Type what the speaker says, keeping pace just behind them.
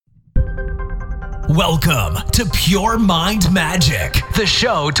Welcome to Pure Mind Magic, the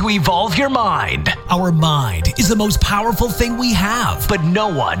show to evolve your mind. Our mind is the most powerful thing we have, but no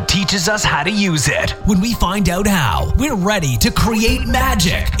one teaches us how to use it. When we find out how, we're ready to create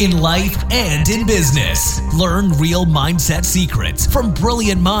magic in life and in business. Learn real mindset secrets from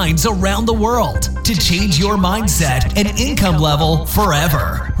brilliant minds around the world to change your mindset and income level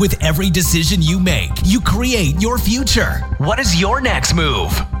forever. With every decision you make, you create your future. What is your next move?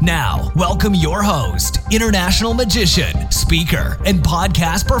 Now, welcome your host, international magician, speaker, and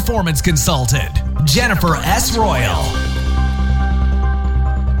podcast performance consultant, Jennifer S. Royal.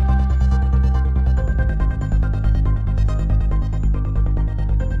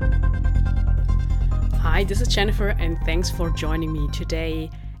 Hi, this is Jennifer, and thanks for joining me today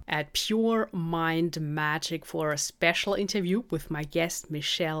at Pure Mind Magic for a special interview with my guest,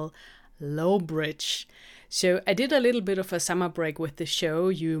 Michelle Lowbridge. So I did a little bit of a summer break with the show,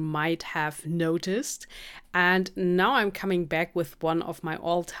 you might have noticed, and now I'm coming back with one of my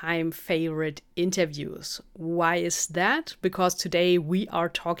all-time favorite interviews. Why is that? Because today we are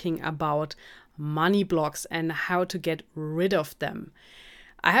talking about money blocks and how to get rid of them.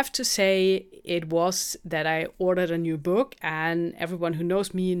 I have to say it was that I ordered a new book, and everyone who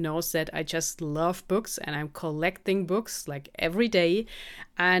knows me knows that I just love books and I'm collecting books like every day.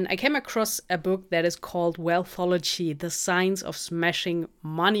 And I came across a book that is called Wealthology, The Science of Smashing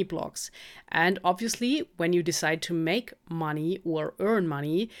Money Blocks. And obviously, when you decide to make money or earn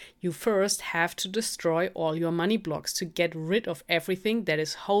money, you first have to destroy all your money blocks to get rid of everything that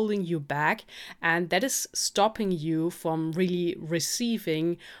is holding you back and that is stopping you from really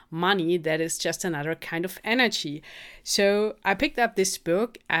receiving money that is just another kind of energy. So I picked up this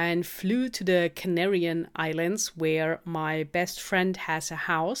book and flew to the Canarian Islands where my best friend has a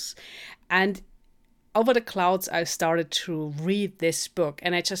house, and over the clouds, I started to read this book,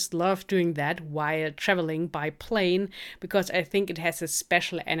 and I just love doing that while traveling by plane because I think it has a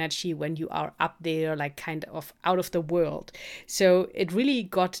special energy when you are up there, like kind of out of the world. So it really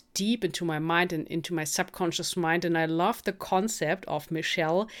got deep into my mind and into my subconscious mind, and I love the concept of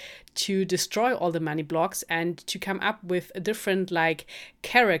Michelle to destroy all the money blocks and to come up with different like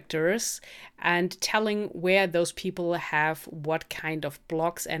characters and telling where those people have what kind of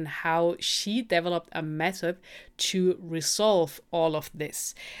blocks and how she developed a method to resolve all of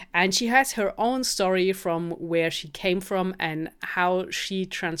this. And she has her own story from where she came from and how she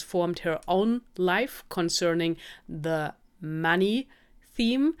transformed her own life concerning the money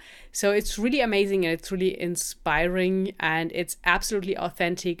theme. So it's really amazing and it's really inspiring and it's absolutely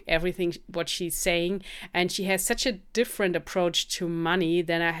authentic, everything what she's saying. And she has such a different approach to money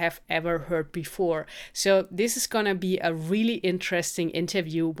than I have ever heard before. So this is gonna be a really interesting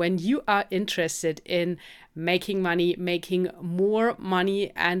interview when you are interested in making money, making more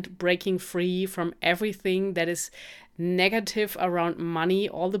money, and breaking free from everything that is negative around money,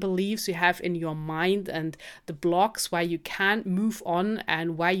 all the beliefs you have in your mind and the blocks why you can't move on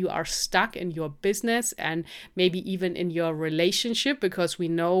and why you are stuck in your business and maybe even in your relationship, because we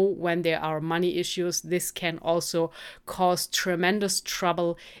know when there are money issues, this can also cause tremendous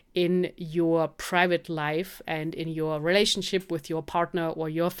trouble in your private life and in your relationship with your partner or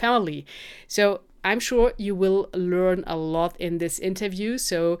your family. So I'm sure you will learn a lot in this interview,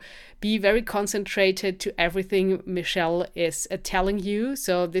 so be very concentrated to everything Michelle is telling you.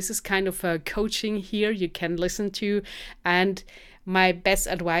 So this is kind of a coaching here you can listen to, and my best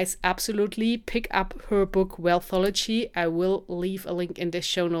advice, absolutely pick up her book Wealthology. I will leave a link in the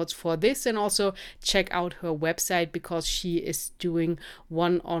show notes for this, and also check out her website because she is doing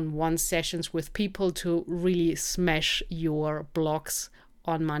one-on-one sessions with people to really smash your blocks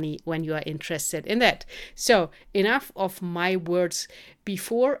on money when you are interested in that. So enough of my words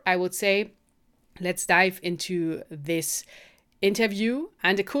before. I would say let's dive into this interview.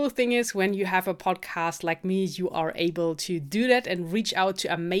 And the cool thing is when you have a podcast like me, you are able to do that and reach out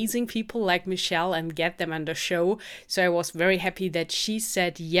to amazing people like Michelle and get them on the show. So I was very happy that she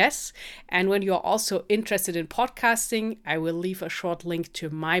said yes. And when you're also interested in podcasting, I will leave a short link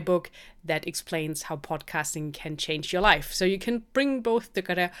to my book that explains how podcasting can change your life. So you can bring both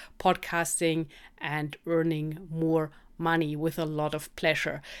together, podcasting and earning more money with a lot of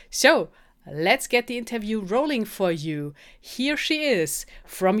pleasure. So let's get the interview rolling for you. Here she is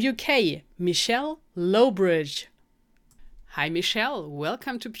from UK, Michelle Lowbridge. Hi, Michelle.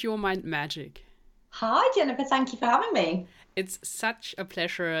 Welcome to Pure Mind Magic. Hi, Jennifer. Thank you for having me. It's such a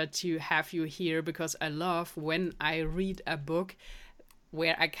pleasure to have you here because I love when I read a book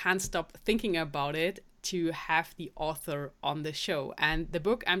where I can't stop thinking about it to have the author on the show. And the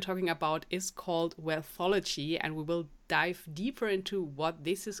book I'm talking about is called Wealthology, and we will dive deeper into what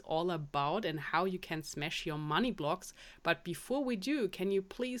this is all about and how you can smash your money blocks. But before we do, can you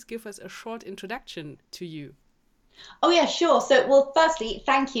please give us a short introduction to you? Oh, yeah, sure. So, well, firstly,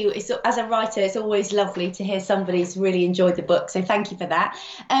 thank you. As a writer, it's always lovely to hear somebody's really enjoyed the book. So thank you for that.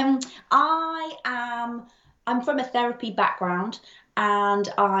 I'm from a therapy background, and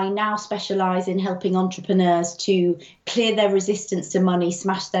I now specialise in helping entrepreneurs to clear their resistance to money,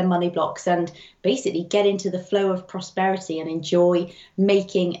 smash their money blocks, and basically get into the flow of prosperity and enjoy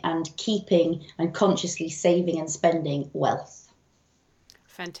making and keeping and consciously saving and spending wealth.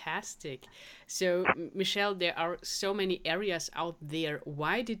 Fantastic. So, Michelle, there are so many areas out there.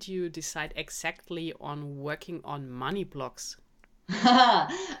 Why did you decide exactly on working on money blocks?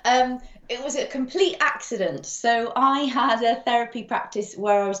 It was a complete accident. So I had a therapy practice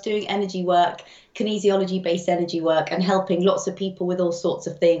where I was doing energy work, kinesiology-based energy work, and helping lots of people with all sorts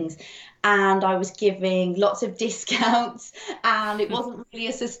of things. And I was giving lots of discounts, and it wasn't really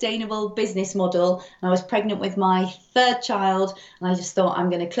a sustainable business model. And I was pregnant with my third child, and I just thought, I'm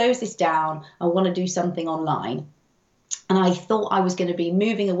going to close this down. I want to do something online. And I thought I was going to be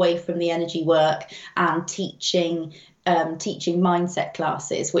moving away from the energy work and teaching mindset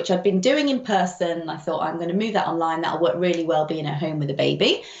classes, which I'd been doing in person. I thought, I'm going to move that online. That'll work really well being at home with a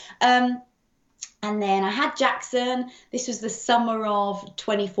baby. And then I had Jackson. This was the summer of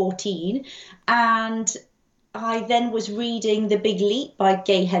 2014. And I then was reading The Big Leap by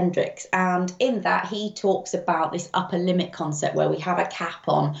Gay Hendricks. And in that, he talks about this upper limit concept where we have a cap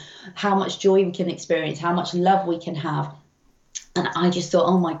on how much joy we can experience, how much love we can have. And I just thought,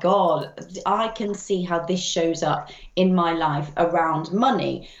 oh my God, I can see how this shows up in my life around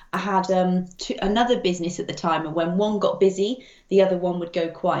money. I had another business at the time, and when one got busy, the other one would go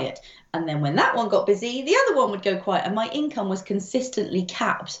quiet. And then when that one got busy, the other one would go quiet. And my income was consistently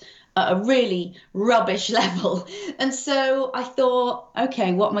capped at a really rubbish level. And so I thought,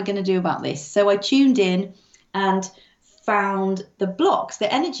 okay, what am I going to do about this? So I tuned in and found the blocks,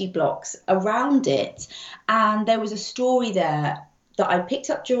 the energy blocks around it. And there was a story there that I picked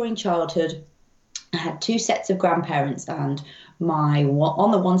up during childhood. I had two sets of grandparents, and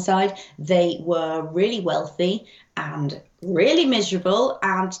on the one side, they were really wealthy and really miserable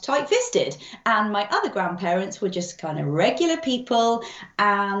and tight-fisted. And my other grandparents were just kind of regular people,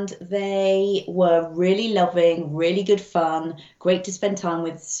 and they were really loving, really good fun, great to spend time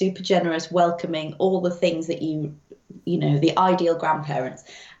with, super generous, welcoming, all the things that you know, the ideal grandparents.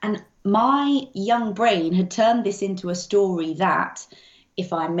 And my young brain had turned this into a story that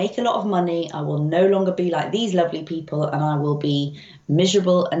if I make a lot of money, I will no longer be like these lovely people, and I will be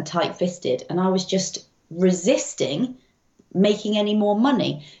miserable and tight-fisted. And I was just resisting making any more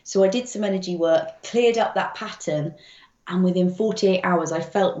money. So I did some energy work, cleared up that pattern, and within 48 hours, I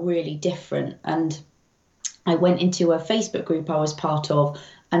felt really different. And I went into a Facebook group I was part of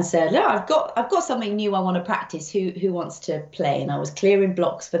and said, "No, I've got something new I want to practice. Who wants to play?" And I was clearing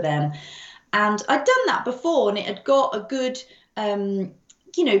blocks for them. And I'd done that before, and it had got a good,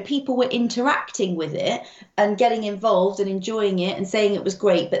 people were interacting with it and getting involved and enjoying it and saying it was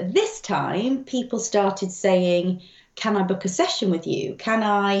great. But this time, people started saying, "Can I book a session with you? Can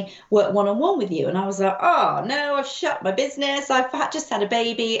I work one-on-one with you?" And I was like, "Oh, no, I've shut my business. I've just had a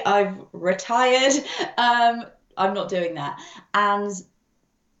baby. I've retired. I'm not doing that." And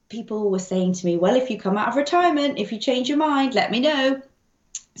people were saying to me, "Well, if you come out of retirement, if you change your mind, let me know."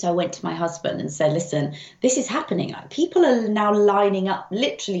 So I went to my husband and said, "Listen, this is happening. People are now lining up,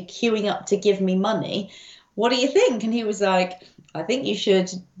 literally queuing up to give me money. What do you think?" And he was like, "I think you should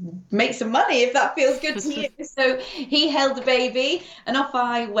make some money if that feels good to you." So he held the baby and off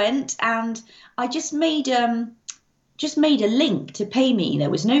I went, and I just made a link to pay me. There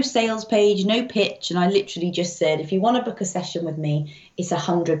was no sales page, no pitch. And I literally just said, "If you want to book a session with me, it's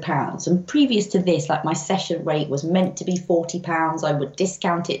 £100. And previous to this, like, my session rate was meant to be £40. I would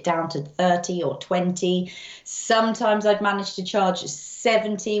discount it down to 30 or 20. Sometimes I'd manage to charge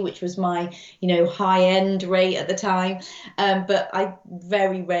 70, which was my, high end rate at the time. But I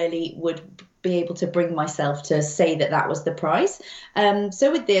very rarely would be able to bring myself to say that was the price.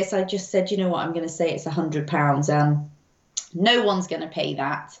 So with this, I just said, you know what, I'm going to say it's £100, and no one's going to pay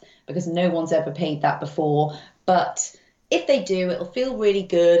that because no one's ever paid that before. But if they do, it'll feel really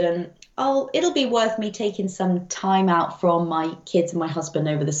good, and it'll be worth me taking some time out from my kids and my husband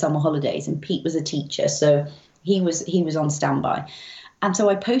over the summer holidays. And Pete was a teacher, so he was on standby. And so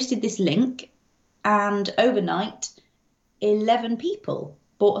I posted this link, and overnight, 11 people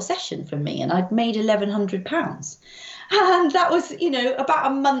bought a session from me, and I'd made £1,100. And that was,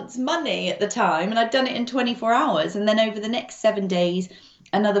 about a month's money at the time. And I'd done it in 24 hours. And then over the next 7 days,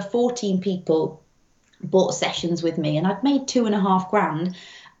 another 14 people bought sessions with me, and I'd made $2,500,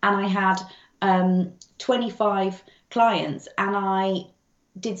 and I had 25 clients, and I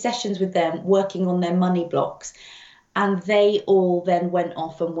did sessions with them working on their money blocks, and they all then went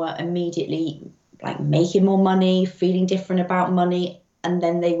off and were immediately like making more money, feeling different about money, and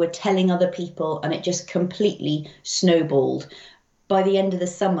then they were telling other people, and it just completely snowballed. By the end of the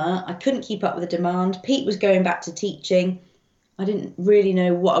summer, I couldn't keep up with the demand. Pete was going back to teaching. I didn't really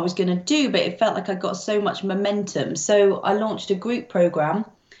know what I was going to do, but it felt like I got so much momentum. So I launched a group program,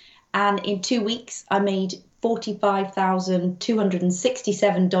 and in 2 weeks I made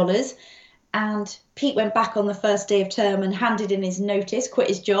 $45,267. And Pete went back on the first day of term and handed in his notice, quit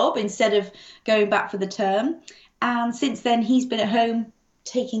his job instead of going back for the term. And since then, he's been at home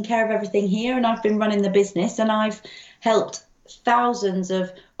taking care of everything here, and I've been running the business, and I've helped thousands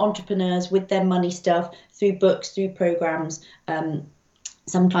of entrepreneurs with their money stuff through books, through programs.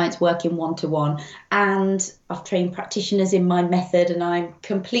 Some clients working one-to-one, and I've trained practitioners in my method, and I'm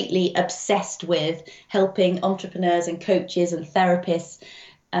completely obsessed with helping entrepreneurs and coaches and therapists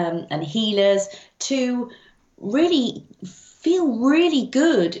and healers to really feel really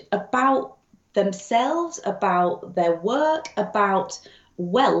good about themselves, about their work, about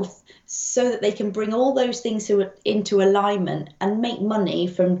wealth, so that they can bring all those things into alignment and make money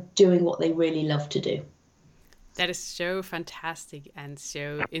from doing what they really love to do. That is so fantastic and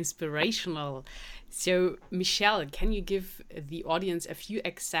so inspirational. So, Michelle, can you give the audience a few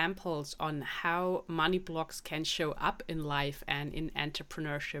examples on how money blocks can show up in life and in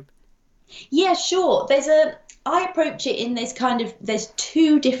entrepreneurship? Yeah, sure. I approach it in this kind of, there's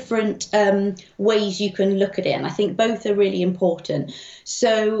two different ways you can look at it, and I think both are really important.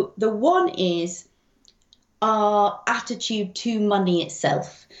 So the one is our attitude to money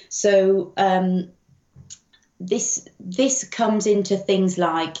itself. So this comes into things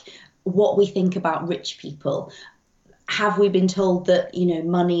like what we think about rich people. Have we been told that,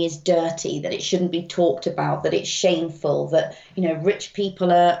 money is dirty, that it shouldn't be talked about, that it's shameful, that, rich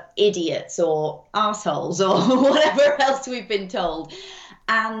people are idiots or assholes or whatever else we've been told?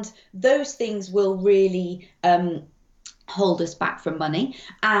 And those things will really hold us back from money.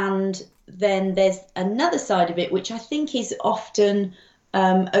 And then there's another side of it, which I think is often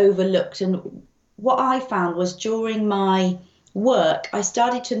overlooked. And what I found was during my work, I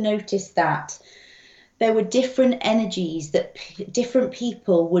started to notice that there were different energies that different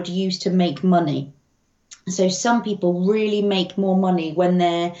people would use to make money. So some people really make more money when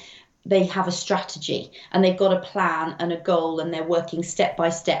they have a strategy and they've got a plan and a goal, and they're working step by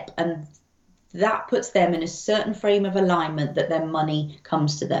step, and that puts them in a certain frame of alignment that their money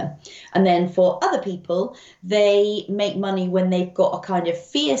comes to them. And then for other people, they make money when they've got a kind of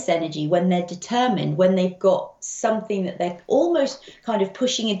fierce energy, when they're determined, when they've got something that they're almost kind of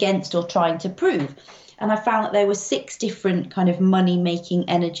pushing against or trying to prove. And I found that there were 6 different kind of money-making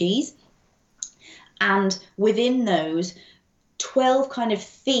energies. And within those, 12 kind of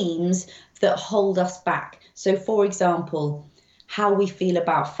themes that hold us back. So for example, how we feel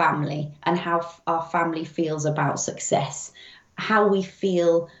about family and how our family feels about success, how we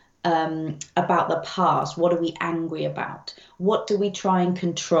feel about the past, what are we angry about, what do we try and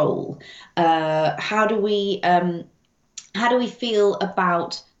control, how do we feel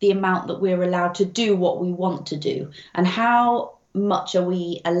about the amount that we're allowed to do what we want to do, and how much are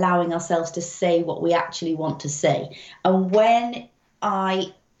we allowing ourselves to say what we actually want to say. And when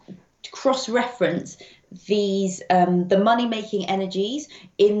I cross-reference these the money-making energies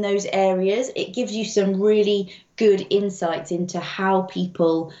in those areas, it gives you some really good insights into how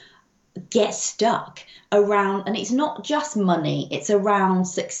people get stuck around. And it's not just money, it's around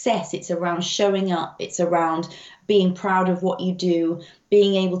success, it's around showing up, it's around being proud of what you do,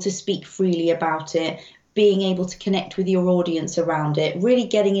 being able to speak freely about it, being able to connect with your audience around it, really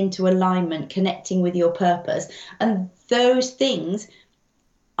getting into alignment, connecting with your purpose. And those things,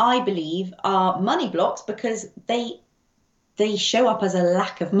 I believe, are money blocks because they show up as a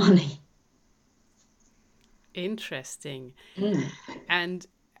lack of money. Interesting. And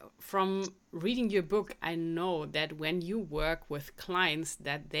from reading your book, I know that when you work with clients,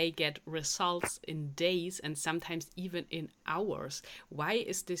 that they get results in days and sometimes even in hours. Why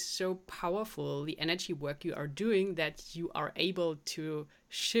is this so powerful, the energy work you are doing, that you are able to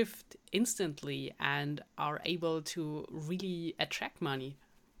shift instantly and are able to really attract money?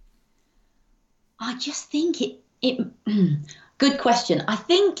 I just think it good question. I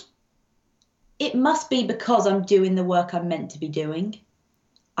think it must be because I'm doing the work I'm meant to be doing.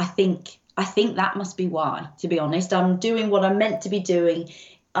 I think that must be why, to be honest. I'm doing what I'm meant to be doing.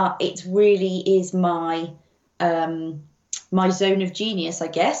 It really is my my zone of genius, I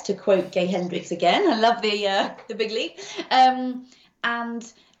guess, to quote Gay Hendricks again. I love the big leap.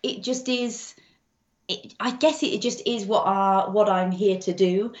 And it just is, I guess it just is what I'm here to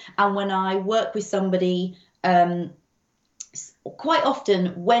do. And when I work with somebody, quite often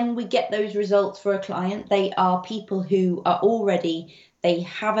when we get those results for a client, they are people who are already, they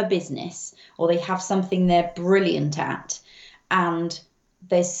have a business or they have something they're brilliant at, and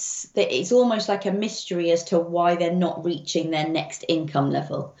it's almost like a mystery as to why they're not reaching their next income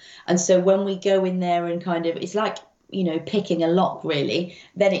level. And so when we go in there and kind of, it's like, you know, picking a lock really,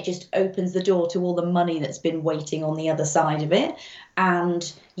 then it just opens the door to all the money that's been waiting on the other side of it.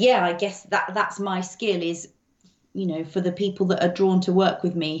 And yeah, I guess that's my skill is, you know, for the people that are drawn to work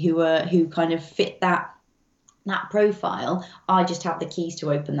with me who kind of fit that profile, I just have the keys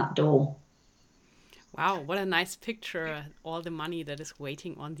to open that door. Wow, what a nice picture, all the money that is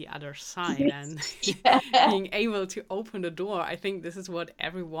waiting on the other side and being able to open the door. I think this is what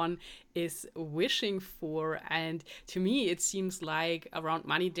everyone is wishing for. And to me, it seems like around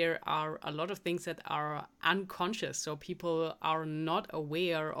money, there are a lot of things that are unconscious. So people are not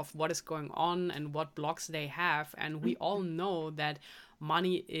aware of what is going on and what blocks they have. And we all know that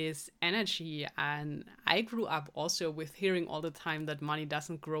money is energy. And I grew up also with hearing all the time that money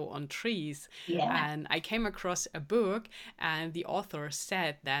doesn't grow on trees. Yeah. And I came across a book and the author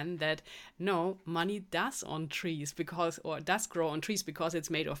said then that no, money does grow on trees because it's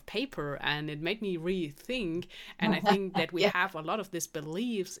made of paper. And it made me rethink. And I think that we have a lot of these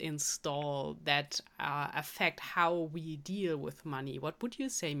beliefs installed that affect how we deal with money. What would you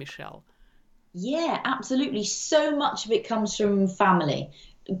say, Michelle? Yeah, absolutely. So much of it comes from family,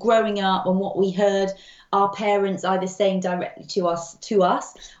 growing up, and what we heard our parents either saying directly to us,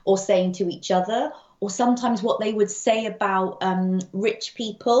 or saying to each other, or sometimes what they would say about rich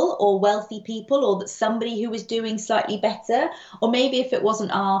people or wealthy people, or that somebody who was doing slightly better, or maybe if it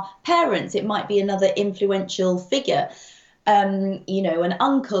wasn't our parents, it might be another influential figure. You know, an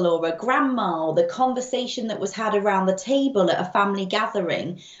uncle or a grandma, or the conversation that was had around the table at a family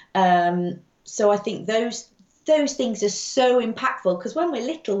gathering. So I think those things are so impactful, because when we're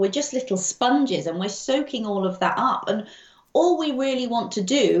little, we're just little sponges and we're soaking all of that up. And all we really want to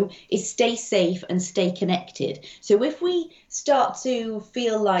do is stay safe and stay connected. So if we start to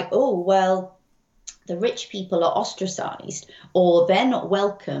feel like, oh, well, the rich people are ostracized, or they're not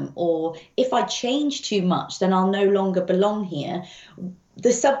welcome, or if I change too much, then I'll no longer belong here.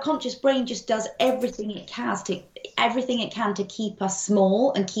 The subconscious brain just does everything it can to keep us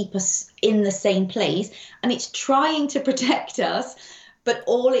small and keep us in the same place. And it's trying to protect us, but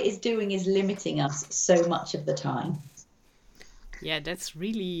all it is doing is limiting us so much of the time. Yeah, that's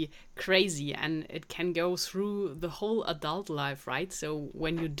really crazy. And it can go through the whole adult life, right? So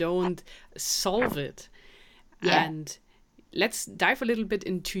when you don't solve it. Yeah. And let's dive a little bit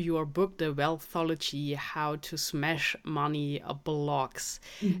into your book, The Wealthology, How to Smash Money Blocks.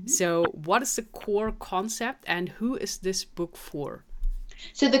 Mm-hmm. So what is the core concept and who is this book for?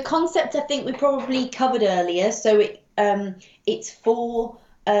 So the concept, I think we probably covered earlier. So it's for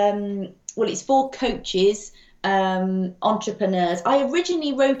coaches, entrepreneurs. I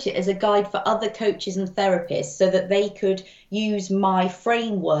originally wrote it as a guide for other coaches and therapists so that they could use my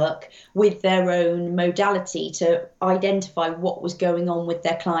framework with their own modality to identify what was going on with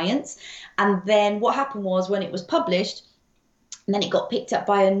their clients. And then what happened was, when it was published, and then it got picked up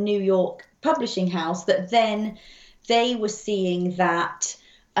by a New York publishing house, that then they were seeing that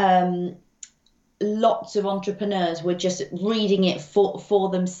lots of entrepreneurs were just reading it for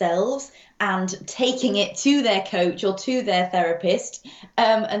themselves and taking it to their coach or to their therapist,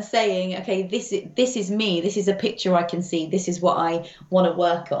 and saying, okay, this is me, this is a picture I can see, this is what I want to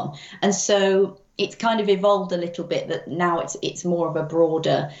work on. And so it's kind of evolved a little bit, that now it's more of a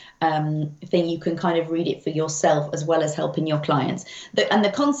broader thing. You can kind of read it for yourself as well as helping your clients. And the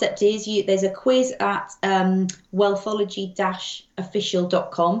concept is, there's a quiz at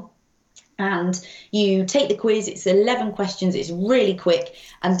wealthology-official.com. And you take the quiz, it's 11 questions, it's really quick,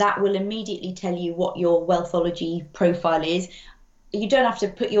 and that will immediately tell you what your Wealthology profile is. You don't have to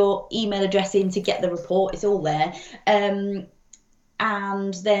put your email address in to get the report, it's all there. And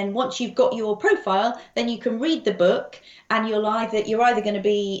then once you've got your profile, then you can read the book, and you're either going to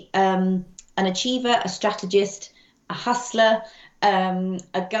be an achiever, a strategist, a hustler,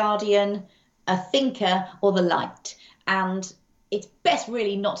 a guardian, a thinker, or the light. And it's best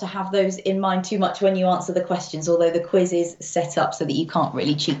really not to have those in mind too much when you answer the questions, although the quiz is set up so that you can't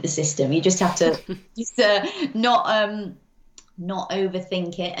really cheat the system. You just have to not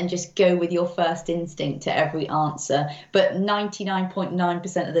overthink it and just go with your first instinct to every answer. But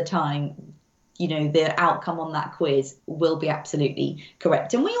 99.9% of the time, the outcome on that quiz will be absolutely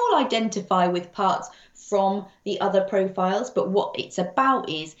correct. And we all identify with parts from the other profiles, but what it's about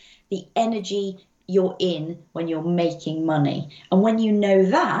is the energy you're in when you're making money. And when you know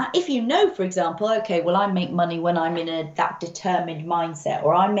that, if you know, for example, okay, well, I make money when I'm in that determined mindset,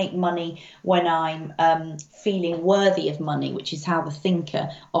 or I make money when I'm feeling worthy of money, which is how the thinker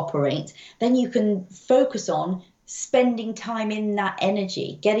operates, then you can focus on spending time in that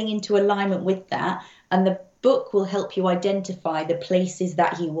energy, getting into alignment with that. And the book will help you identify the places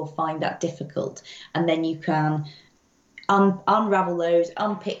that you will find that difficult. And then you can unravel those,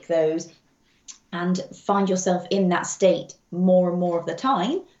 unpick those, and find yourself in that state more and more of the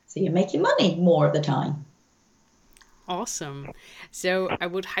time. So you're making money more of the time. Awesome. So I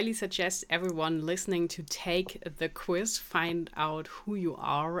would highly suggest everyone listening to take the quiz, find out who you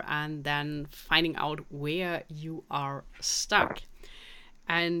are, and then finding out where you are stuck.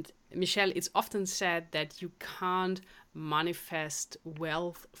 And Michelle, it's often said that you can't manifest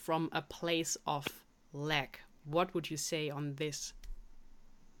wealth from a place of lack. What would you say on this?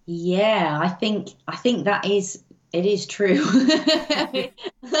 Yeah, I think that it is true. I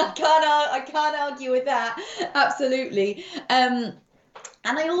can't argue with that. Absolutely. And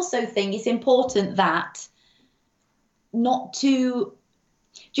I also think it's important that not to,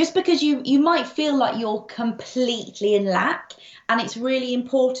 just because you might feel like you're completely in lack, and it's really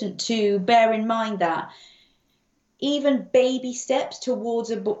important to bear in mind that even baby steps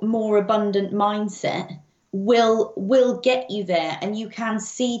towards a more abundant mindset will get you there, and you can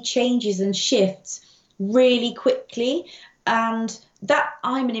see changes and shifts really quickly. And that,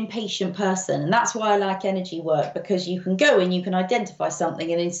 I'm an impatient person, and that's why I like energy work, because you can go and you can identify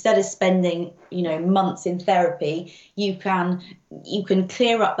something, and instead of spending months in therapy, you can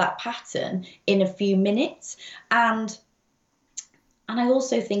clear up that pattern in a few minutes. And I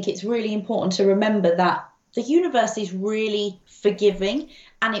also think it's really important to remember that the universe is really forgiving,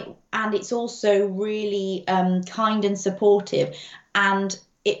 and it's also really kind and supportive, and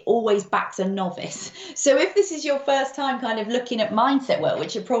it always backs a novice. So if this is your first time kind of looking at mindset work,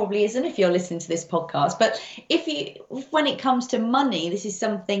 which it probably isn't if you're listening to this podcast, but when it comes to money, this is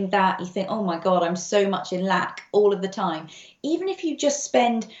something that you think, oh my God, I'm so much in lack all of the time. Even if you just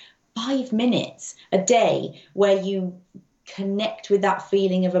spend 5 minutes a day where you connect with that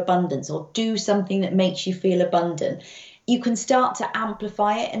feeling of abundance, or do something that makes you feel abundant, you can start to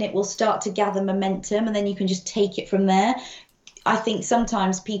amplify it, and it will start to gather momentum, and then you can just take it from there. I think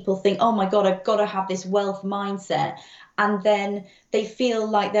sometimes people think, oh my God, I've got to have this wealth mindset. And then they feel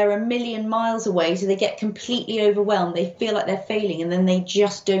like they're a million miles away. So they get completely overwhelmed. They feel like they're failing, and then they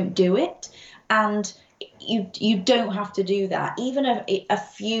just don't do it. And you don't have to do that. Even a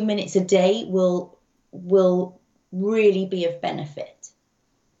few minutes a day will really be of benefit.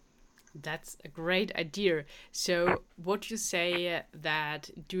 That's a great idea. So would you say that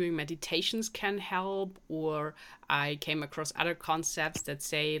doing meditations can help? Or I came across other concepts that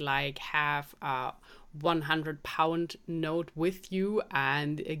say, like, have a 100-pound note with you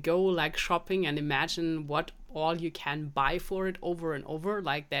and go like shopping and imagine what all you can buy for it over and over,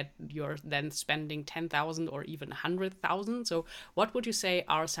 like that you're then spending 10,000 or even 100,000. So what would you say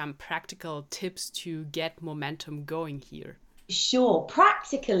are some practical tips to get momentum going here? Sure.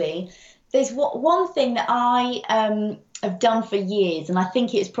 Practically, there's one thing that I have done for years, and I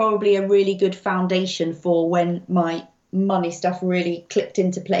think it's probably a really good foundation for when my money stuff really clicked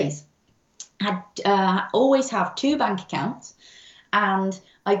into place. I always have 2 bank accounts, and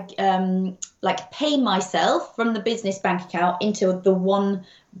I pay myself from the business bank account into the one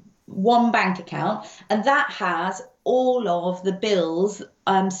bank account, and that has all of the bills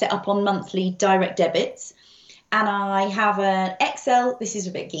set up on monthly direct debits. And I have an Excel, this is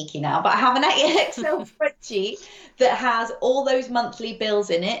a bit geeky now, but I have an Excel spreadsheet that has all those monthly bills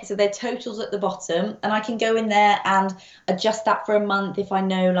in it. So they're totals at the bottom, and I can go in there and adjust that for a month. If I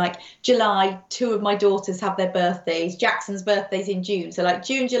know, like July, 2 of my daughters have their birthdays, Jackson's birthday's in June. So like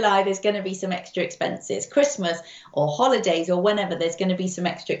June, July, there's going to be some extra expenses. Christmas or holidays or whenever, there's going to be some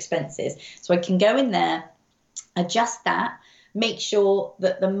extra expenses. So I can go in there, adjust that, make sure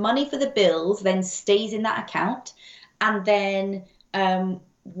that the money for the bills then stays in that account, and then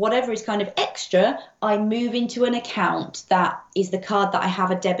whatever is kind of extra, I move into an account that is the card that I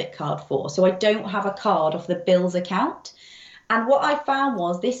have a debit card for. So I don't have a card off the bills account. And what I found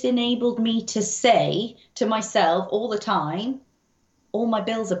was this enabled me to say to myself all the time, all my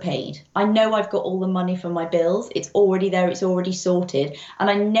bills are paid. I know I've got all the money for my bills. It's already there. It's already sorted. And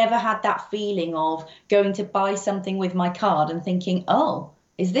I never had that feeling of going to buy something with my card and thinking, oh,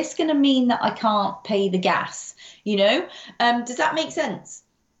 is this going to mean that I can't pay the gas? Does that make sense?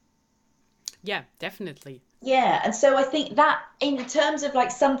 Yeah, definitely. Yeah, and so I think that in terms of like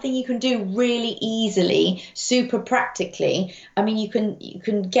something you can do really easily, super practically, I mean you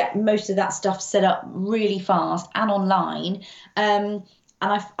can get most of that stuff set up really fast and online. And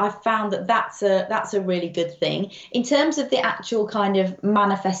I've found that that's a really good thing. In terms of the actual kind of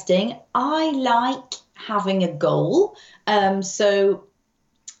manifesting, I like having a goal. So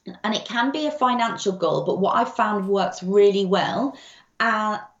and it can be a financial goal, but what I've found works really well.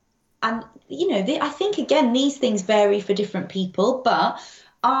 And I think again these things vary for different people, but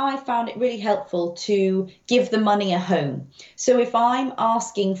I found it really helpful to give the money a home. So if I'm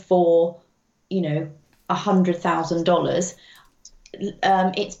asking for, $100,000,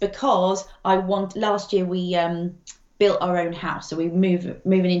 it's because I want. Last year we built our own house, so we're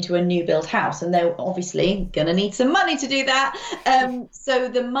moving into a new build house, and they're obviously gonna need some money to do that. So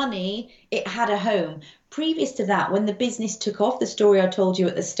the money, it had a home. Previous to that, when the business took off, the story I told you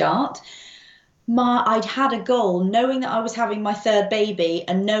at the start, I'd had a goal, knowing that I was having my third baby,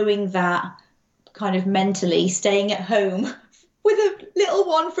 and knowing that kind of mentally staying at home with a little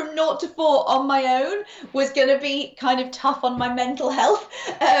one from 0 to 4 on my own was going to be kind of tough on my mental health.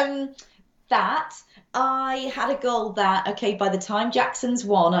 That I had a goal that, okay, by the time Jackson's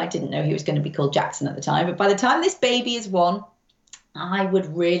 1, I didn't know he was going to be called Jackson at the time, but by the time this baby is 1, I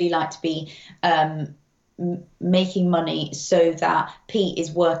would really like to be making money so that Pete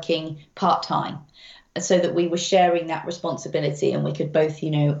is working part-time, so that we were sharing that responsibility and we could both,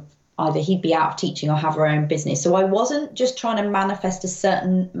 either he'd be out of teaching or have our own business. So I wasn't just trying to manifest a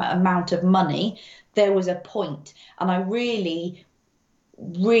certain amount of money. There was a point, and I really,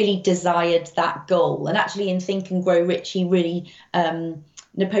 really desired that goal. And actually in Think and Grow Rich, he really,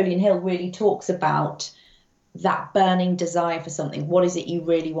 Napoleon Hill really talks about that burning desire for something. What is it you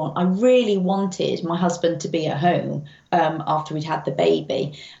really want? I really wanted my husband to be at home after we'd had the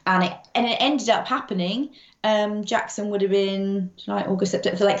baby, and it ended up happening. Jackson would have been like August,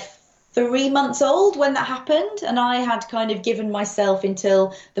 September, so like 3 months old when that happened, and I had kind of given myself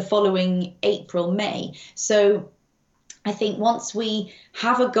until the following April, May. So I think once we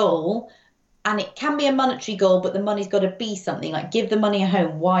have a goal, and it can be a monetary goal, but the money's got to be something like give the money a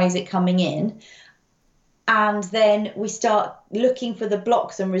home. Why is it coming in? And then we start looking for the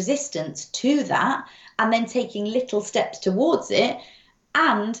blocks and resistance to that, and then taking little steps towards it.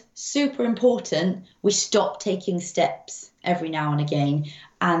 And super important, we stop taking steps every now and again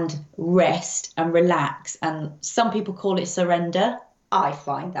and rest and relax. And some people call it surrender. I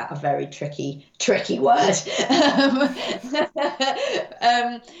find that a very tricky word.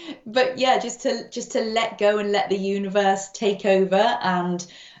 But yeah, just to let go and let the universe take over and,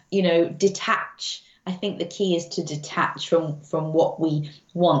 detach. I think the key is to detach from what we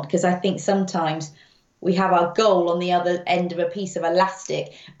want, because I think sometimes we have our goal on the other end of a piece of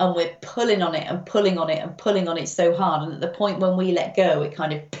elastic and we're pulling on it and pulling on it and pulling on it so hard. And at the point when we let go, it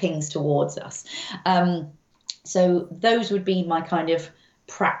kind of pings towards us. So those would be my kind of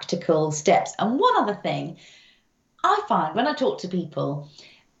practical steps. And one other thing I find when I talk to people,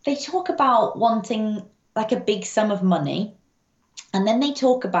 they talk about wanting like a big sum of money, and then they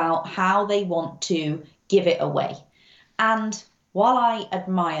talk about how they want to give it away. And while I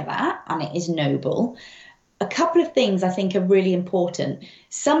admire that, and it is noble, a couple of things I think are really important.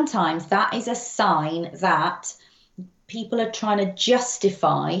 Sometimes that is a sign that people are trying to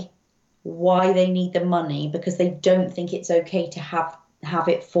justify why they need the money because they don't think it's okay to have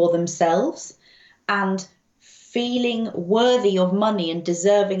it for themselves. And feeling worthy of money and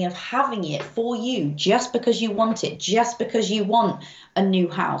deserving of having it for you just because you want it, just because you want a new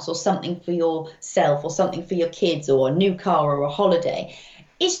house or something for yourself or something for your kids or a new car or a holiday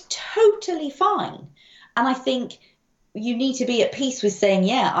is totally fine. And I think you need to be at peace with saying,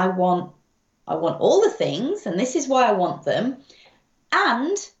 yeah, I want all the things and this is why I want them.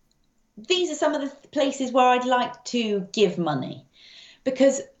 And these are some of the places where I'd like to give money.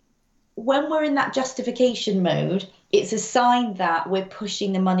 Because when we're in that justification mode, it's a sign that we're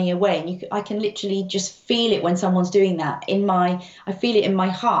pushing the money away. And I can literally just feel it when someone's doing that. I feel it in my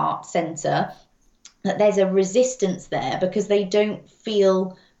heart center that there's a resistance there because they don't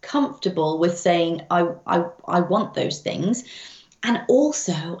feel comfortable with saying, I want those things. And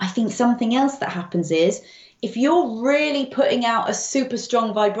also, I think something else that happens is if you're really putting out a super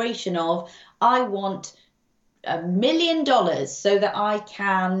strong vibration of, I want $1 million so that I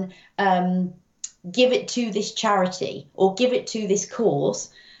can give it to this charity or give it to this cause,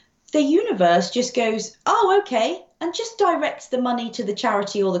 the universe just goes, oh, okay, and just directs the money to the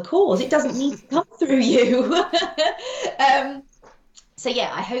charity or the cause. It doesn't need to come through you. So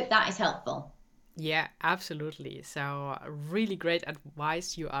yeah, I hope that is helpful. Yeah, absolutely. So, really great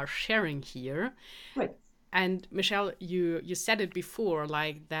advice you are sharing here. Right. And Michelle, you said it before,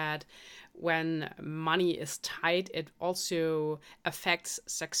 like that when money is tight, it also affects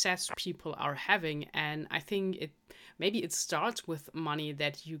success people are having. And I think maybe it starts with money,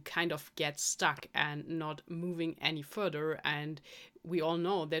 that you kind of get stuck and not moving any further. And we all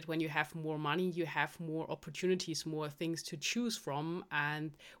know that when you have more money, you have more opportunities, more things to choose from.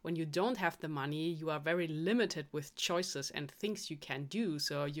 And when you don't have the money, you are very limited with choices and things you can do.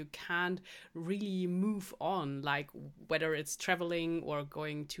 So you can't really move on, like whether it's traveling or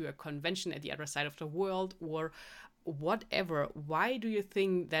going to a convention at the other side of the world or whatever. Why do you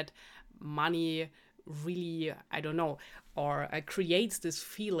think that money really, I don't know, or creates this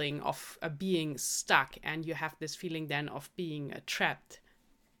feeling of being stuck, and you have this feeling then of being trapped?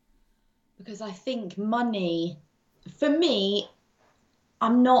 Because I think money, for me,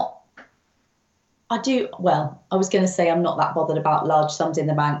 I'm not, I was going to say I'm not that bothered about large sums in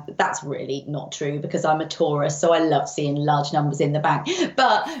the bank. That's really not true because I'm a Taurus, so I love seeing large numbers in the bank.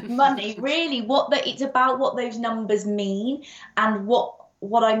 But money, really, it's about what those numbers mean. And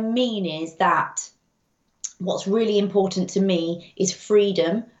what I mean is that what's really important to me is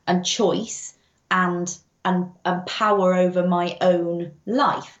freedom and choice and power over my own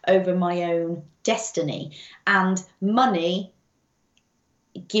life, over my own destiny. And money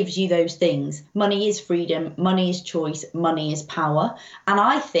gives you those things. Money is freedom, money is choice, money is power. And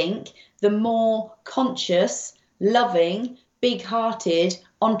I think the more conscious, loving, big-hearted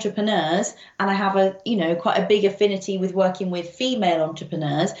entrepreneurs, and I have quite a big affinity with working with female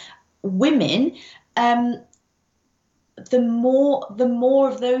entrepreneurs, women, the more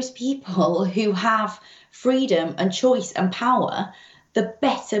of those people who have freedom and choice and power, the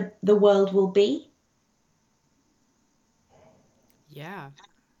better the world will be. Yeah,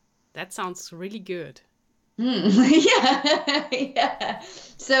 that sounds really good. Yeah.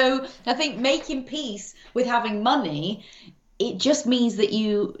 So I think making peace with having money, it just means that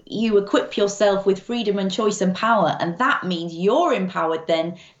you equip yourself with freedom and choice and power, and that means you're empowered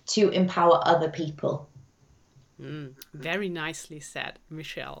then to empower other people. Very nicely said,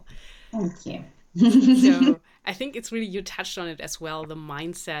 Michelle. Thank you. So I think it's really, you touched on it as well, the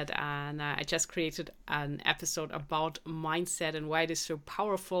mindset. And I just created an episode about mindset and why it is so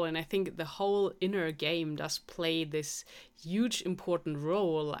powerful. And I think the whole inner game does play this huge important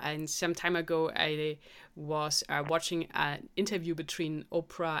role. And some time ago, I was watching an interview between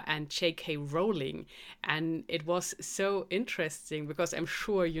Oprah and J.K. Rowling. And it was so interesting because I'm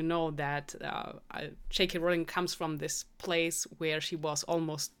sure you know that J.K. Rowling comes from this place where she was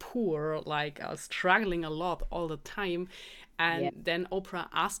almost poor, like struggling a lot all the time. And then Oprah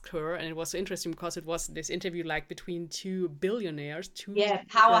asked her, and it was so interesting because it was this interview like between two billionaires,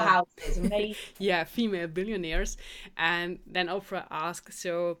 powerhouses, amazing. Female billionaires. And then Oprah asked,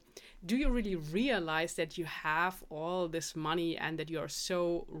 so do you really realize that you have all this money and that you are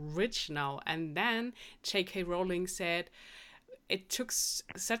so rich now? And then J.K. Rowling said, it took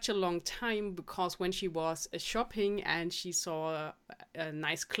such a long time because when she was shopping and she saw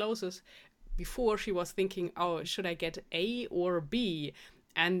nice clothes, before she was thinking, oh, should I get A or B?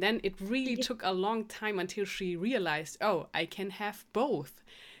 And then it really took a long time until she realized, oh, I can have both.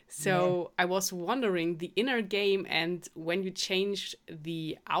 So I was wondering the inner game, and when you change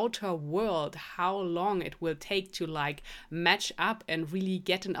the outer world, how long it will take to like match up and really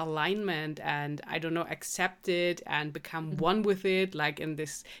get an alignment and, I don't know, accept it and become one with it. Like in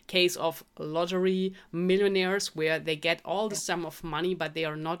this case of lottery millionaires, where they get all the sum of money, but they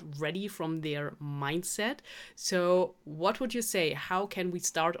are not ready from their mindset. So what would you say? How can we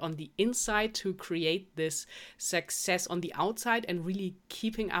start on the inside to create this success on the outside and really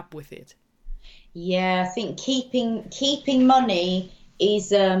keeping up with it? I think keeping money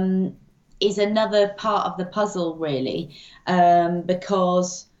is another part of the puzzle, really,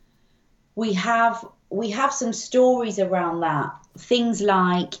 because we have some stories around that. Things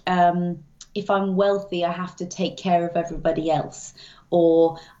like if I'm wealthy, I have to take care of everybody else,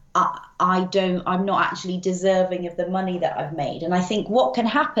 or I'm not actually deserving of the money that I've made. And I think what can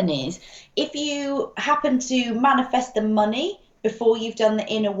happen is if you happen to manifest the money before you've done the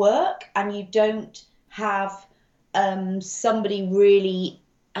inner work, and you don't have somebody really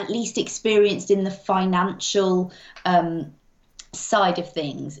at least experienced in the financial side of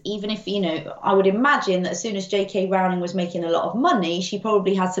things, even if, I would imagine that as soon as J.K. Rowling was making a lot of money, she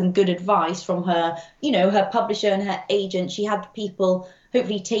probably had some good advice from her, her publisher and her agent. She had people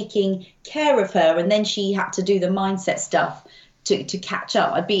hopefully taking care of her, and then she had to do the mindset stuff to catch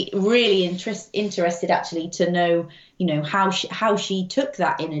up. I'd be really interested actually to know, how she took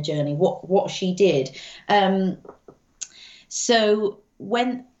that inner journey, what she did. So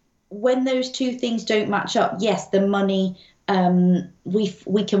when those two things don't match up, yes, the money,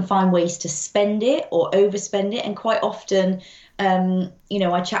 we can find ways to spend it or overspend it. And quite often,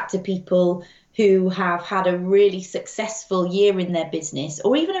 I chat to people who have had a really successful year in their business,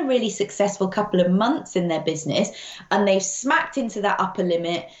 or even a really successful couple of months in their business, and they've smacked into that upper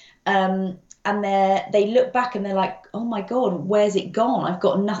limit, and they look back and they're like, oh my God, where's it gone? I've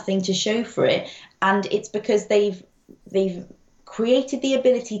got nothing to show for it. And it's because they've created the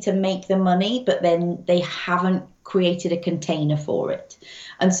ability to make the money, but then they haven't created a container for it.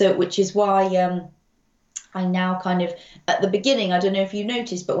 And so, which is why I now kind of, at the beginning, I don't know if you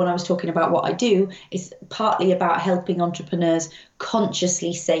noticed, but when I was talking about what I do, it's partly about helping entrepreneurs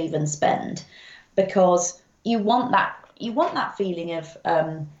consciously save and spend, because you want that feeling of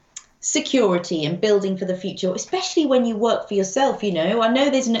security and building for the future, especially when you work for yourself. I know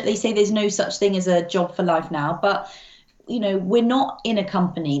they say there's no such thing as a job for life now, but we're not in a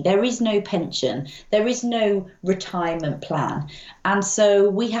company. There is no pension. There is no retirement plan. And so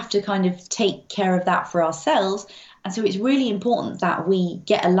we have to kind of take care of that for ourselves. And so it's really important that we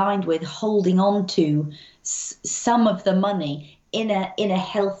get aligned with holding on to some of the money in a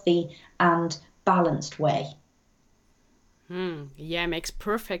healthy and balanced way. Yeah, makes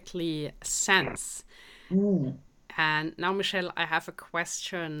perfectly sense. And now, Michelle, I have a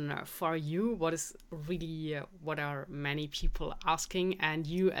question for you. What are many people asking, and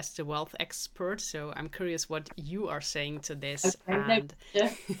you as the wealth expert? So I'm curious what you are saying to this. Okay,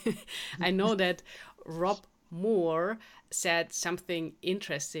 and I know that Rob Moore said something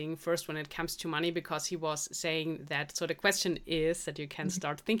interesting first when it comes to money, because he was saying that, so the question is that you can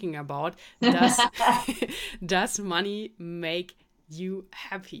start thinking about, does money make you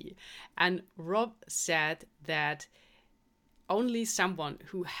happy? And Rob said that only someone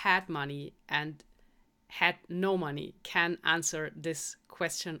who had money and had no money can answer this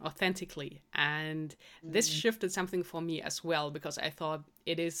question authentically. And this shifted something for me as well, because I thought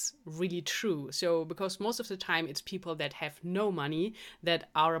it is really true. So because most of the time it's people that have no money that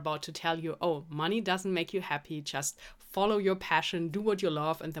are about to tell you, oh, money doesn't make you happy, just follow your passion, do what you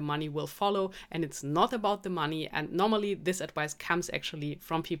love, and the money will follow. And it's not about the money. And normally this advice comes actually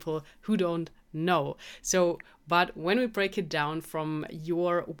from people who don't know. So, but when we break it down from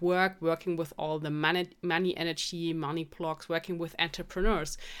your work, working with all the money energy, money blocks, working with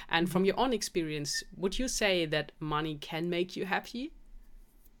entrepreneurs, and from your own experience, would you say that money can make you happy?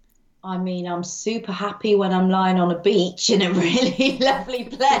 I mean, I'm super happy when I'm lying on a beach in a really lovely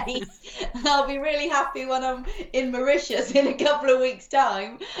place. And I'll be really happy when I'm in Mauritius in a couple of weeks'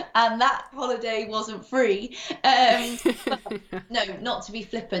 time. And that holiday wasn't free. No, not to be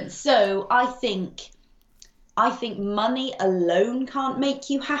flippant. So I think money alone can't make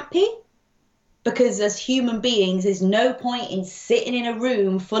you happy. Because as human beings, there's no point in sitting in a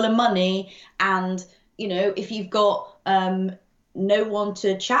room full of money and, if you've got no one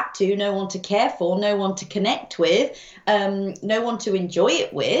to chat to, no one to care for, no one to connect with, no one to enjoy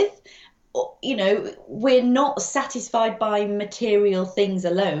it with, we're not satisfied by material things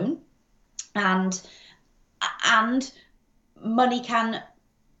alone. And money can,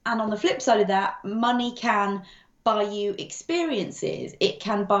 and on the flip side of that, money can buy you experiences. It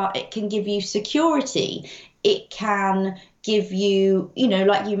can give you security. It can give you,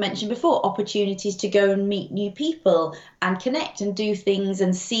 like you mentioned before, opportunities to go and meet new people and connect and do things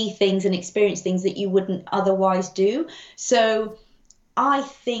and see things and experience things that you wouldn't otherwise do. So I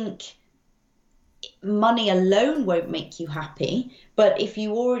think money alone won't make you happy. But if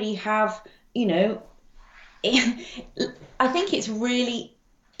you already have, I think it's really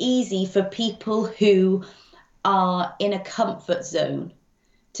easy for people who are in a comfort zone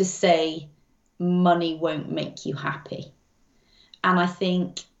to say money won't make you happy. And I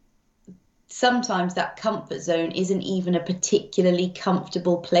think sometimes that comfort zone isn't even a particularly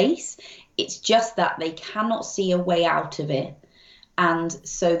comfortable place. It's just that they cannot see a way out of it. And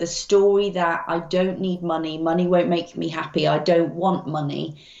so the story that I don't need money, money won't make me happy, I don't want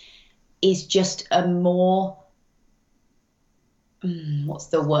money, is just a more,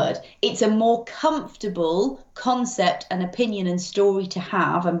 it's a more comfortable concept and opinion and story to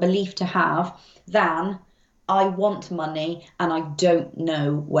have and belief to have than I want money and I don't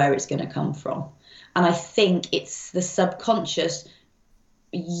know where it's going to come from. And I think it's the subconscious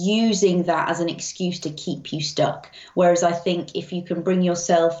using that as an excuse to keep you stuck. Whereas I think if you can bring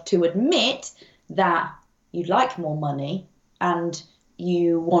yourself to admit that you'd like more money and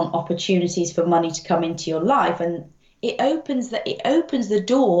you want opportunities for money to come into your life, and it opens the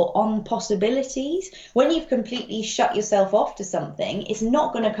door on possibilities. When you've completely shut yourself off to something, it's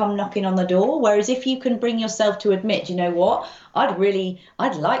not going to come knocking on the door. Whereas if you can bring yourself to admit, you know what,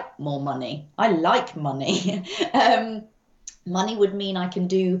 I'd like more money. I like money. Money would mean I can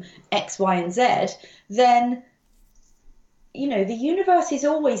do X, Y, and Z. Then, you know, the universe is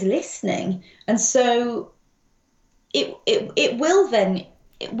always listening, and so it will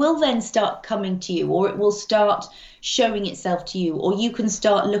then start coming to you, or it will start showing itself to you, or you can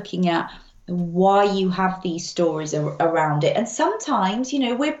start looking at why you have these stories around it. And sometimes, you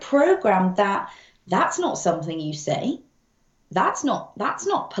know, we're programmed that that's not something you say. That's not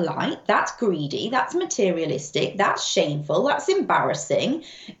polite. That's greedy. That's materialistic. That's shameful. That's embarrassing.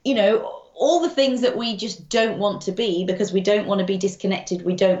 You know, all the things that we just don't want to be, because we don't want to be disconnected.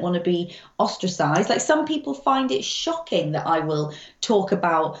 We don't want to be ostracized. Like, some people find it shocking that I will talk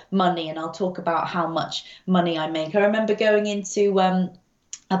about money and I'll talk about how much money I make. I remember going into a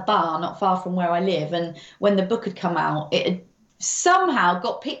bar not far from where I live, and when the book had come out, it had somehow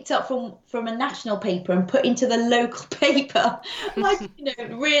got picked up from a national paper and put into the local paper. Like, you know,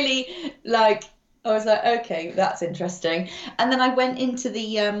 really, like, I was like, okay, that's interesting. And then I went into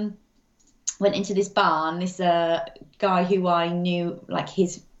this bar, and this guy who I knew, like,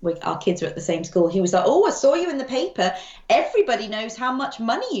 our kids were at the same school. He was like, oh, I saw you in the paper. Everybody knows how much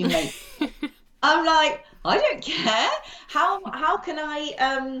money you make. I'm like, I don't care. How can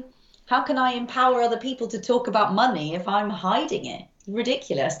I empower other people to talk about money if I'm hiding it?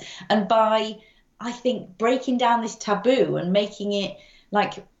 Ridiculous. And by, I think, breaking down this taboo and making it,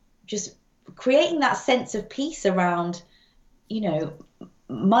 like, just creating that sense of peace around, you know,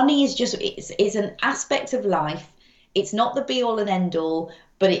 money is just, it's an aspect of life. It's not the be all and end all,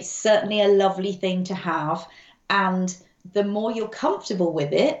 but it's certainly a lovely thing to have. And the more you're comfortable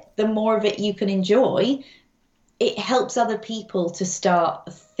with it, the more of it you can enjoy. It helps other people to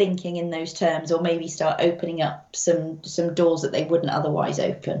start thinking in those terms, or maybe start opening up some doors that they wouldn't otherwise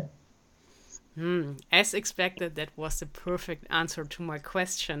open. As expected, that was the perfect answer to my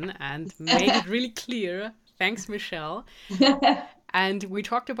question and made it really clear. Thanks, Michelle. And we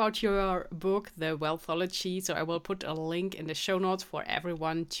talked about your book, The Wealthology, so I will put a link in the show notes for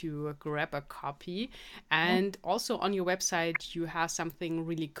everyone to grab a copy. And also on your website, you have something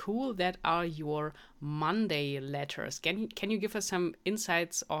really cool that are your Monday letters. Can you give us some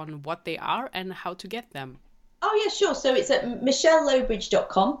insights on what they are and how to get them? Oh, yeah, sure. So it's at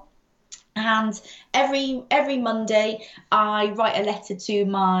michellelowbridge.com. And every Monday, I write a letter to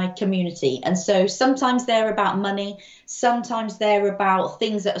my community. And so sometimes they're about money. Sometimes they're about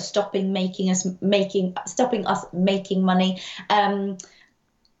things that are stopping us making money.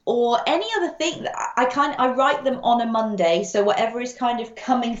 Or any other thing. I write them on a Monday. So whatever is kind of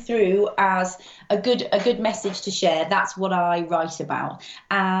coming through as a good message to share, that's what I write about.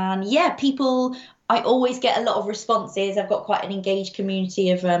 And yeah, I always get a lot of responses. I've got quite an engaged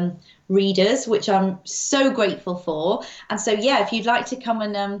community of readers, which I'm so grateful for. And so, yeah, if you'd like to come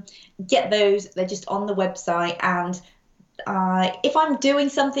and get those, they're just on the website. And if I'm doing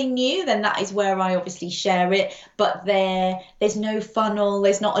something new, then that is where I obviously share it. But there's no funnel.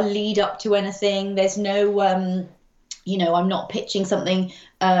 There's not a lead up to anything. There's no, I'm not pitching something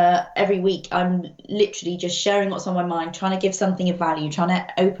every week. I'm literally just sharing what's on my mind, trying to give something of value, trying to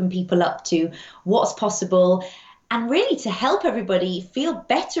open people up to what's possible, and really to help everybody feel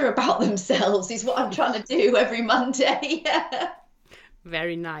better about themselves is what I'm trying to do every Monday.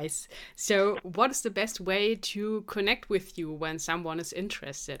 Very nice. So what is the best way to connect with you when someone is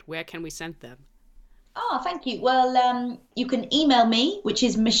interested? Where can we send them? Oh, thank you. Well, you can email me, which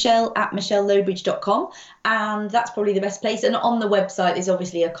is michelle@michellelowbridge.com, and that's probably the best place. And on the website is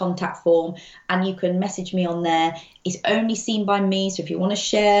obviously a contact form, and you can message me on there. It's only seen by me, so if you want to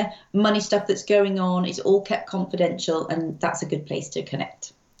share money stuff that's going on, it's all kept confidential, and that's a good place to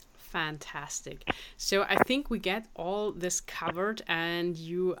connect. Fantastic. So I think we get all this covered, and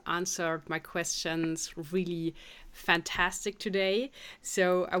you answered my questions really fantastic today.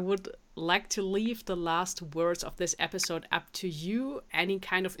 So I would like to leave the last words of this episode up to you. Any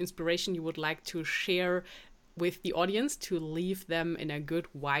kind of inspiration you would like to share with the audience to leave them in a good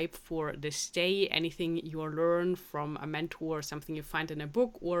vibe for this day, anything you learn from a mentor, something you find in a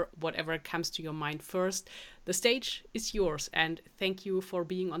book, or whatever comes to your mind first. The stage is yours, and thank you for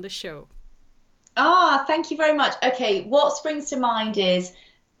being on the show. Thank you very much. Okay, what springs to mind is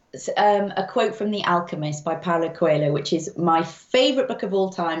a quote from The Alchemist by Paulo Coelho, which is my favorite book of all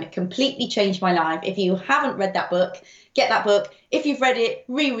time. It completely changed my life. If you haven't read that book, get that book. If you've read it,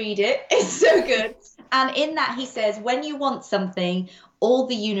 reread it. It's so good. And in that he says, when you want something, all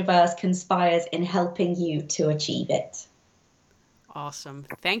the universe conspires in helping you to achieve it. Awesome.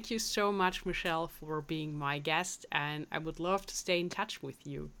 Thank you so much, Michelle, for being my guest, and I would love to stay in touch with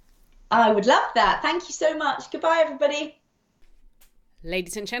you. I would love that. Thank you so much. Goodbye, everybody.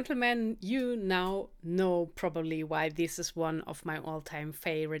 Ladies and gentlemen, you now know probably why this is one of my all-time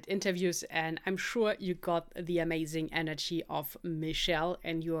favorite interviews, and I'm sure you got the amazing energy of Michelle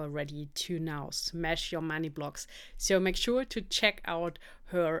and you are ready to now smash your money blocks. So make sure to check out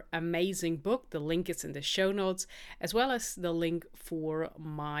her amazing book. The link is in the show notes, as well as the link for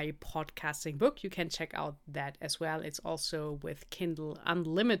my podcasting book. You can check out that as well. It's also with Kindle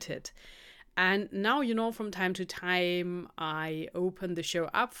Unlimited. And now, from time to time, I open the show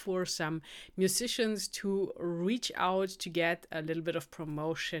up for some musicians to reach out to get a little bit of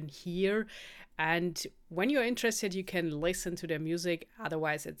promotion here. And when you're interested, you can listen to their music.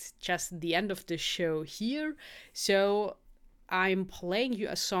 Otherwise, it's just the end of the show here. So I'm playing you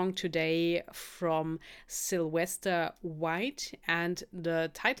a song today from Sylvester White, and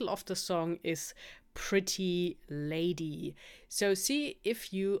the title of the song is Pretty Lady. So see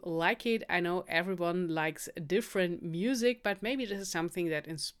if you like it. I know everyone likes different music, but maybe this is something that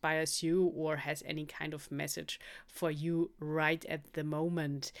inspires you or has any kind of message for you right at the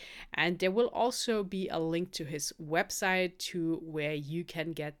moment. And there will also be a link to his website to where you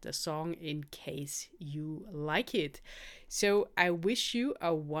can get the song in case you like it. So I wish you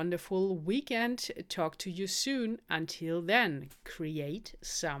a wonderful weekend. Talk to you soon. Until then, create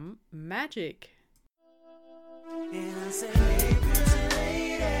some magic. And I say, hey, pretty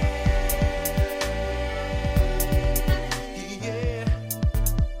lady, yeah.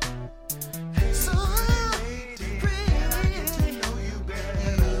 Hey, so pretty, know you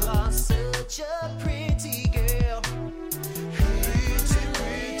better. You are such a pretty girl.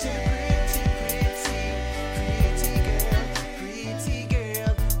 Pretty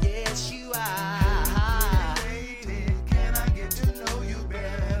girl, yes you are. Can I get to know you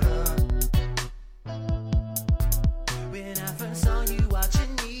better? When I first saw you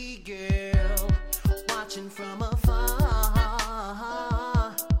watching me, girl, watching from afar,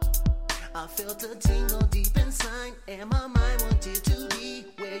 I felt a tingle deep inside, and my mind wanted to be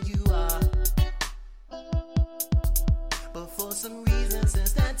where you are. But for some reason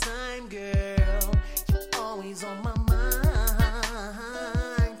since that time, girl, you're always on my mind.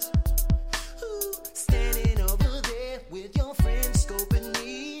 Ooh, standing over there with your friends scoping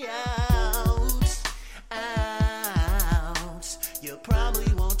me out. You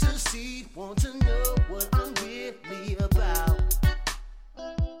probably want to know what I'm really about.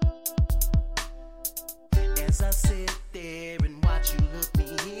 As I sit there and watch you look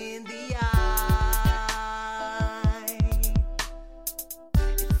me in the eye,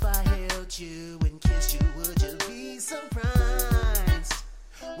 if I held you and kissed you, would you be surprised?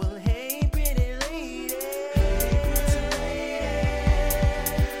 Well, hey, pretty lady.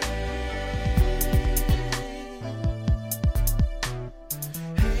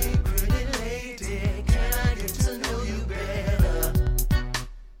 Hey, pretty lady, can I get to know you better?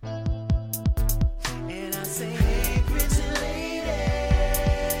 And I say, hey, pretty lady,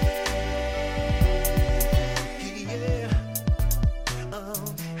 yeah. Oh,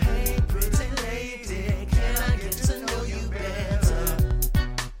 hey, pretty lady, can I get to know you better?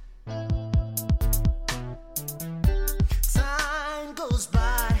 Time goes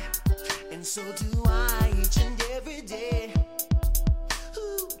by, and so do I each and every day.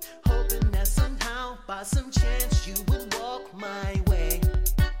 Ooh, hoping that somehow, by some chance, you would walk my way.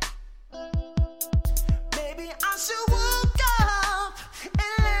 Maybe I should wake up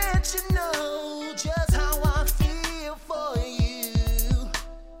and let you know just how I feel for you.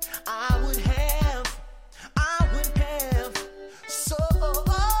 I would have so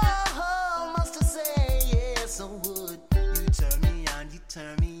much to say, yeah, so would you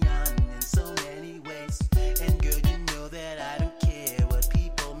turn me on in so many ways. And girl, you know that I don't care what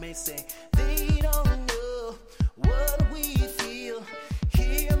people may say. They don't know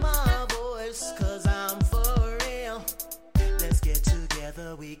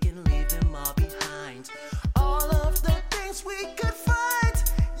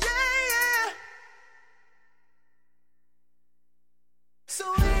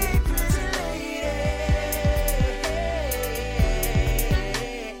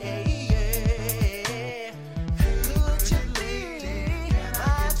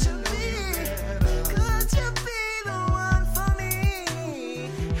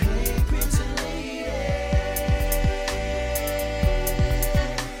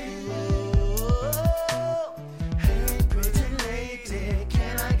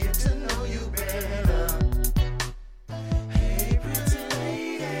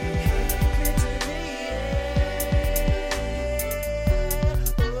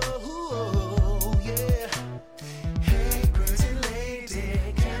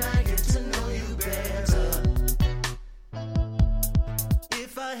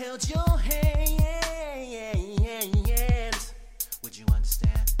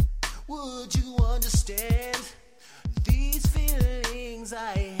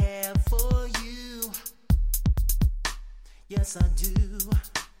yes I do.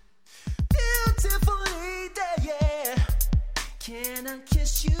 Beautiful lady, yeah. Can I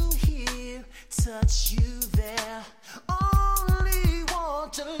kiss you here, touch you there? Only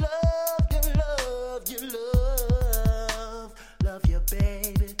want to love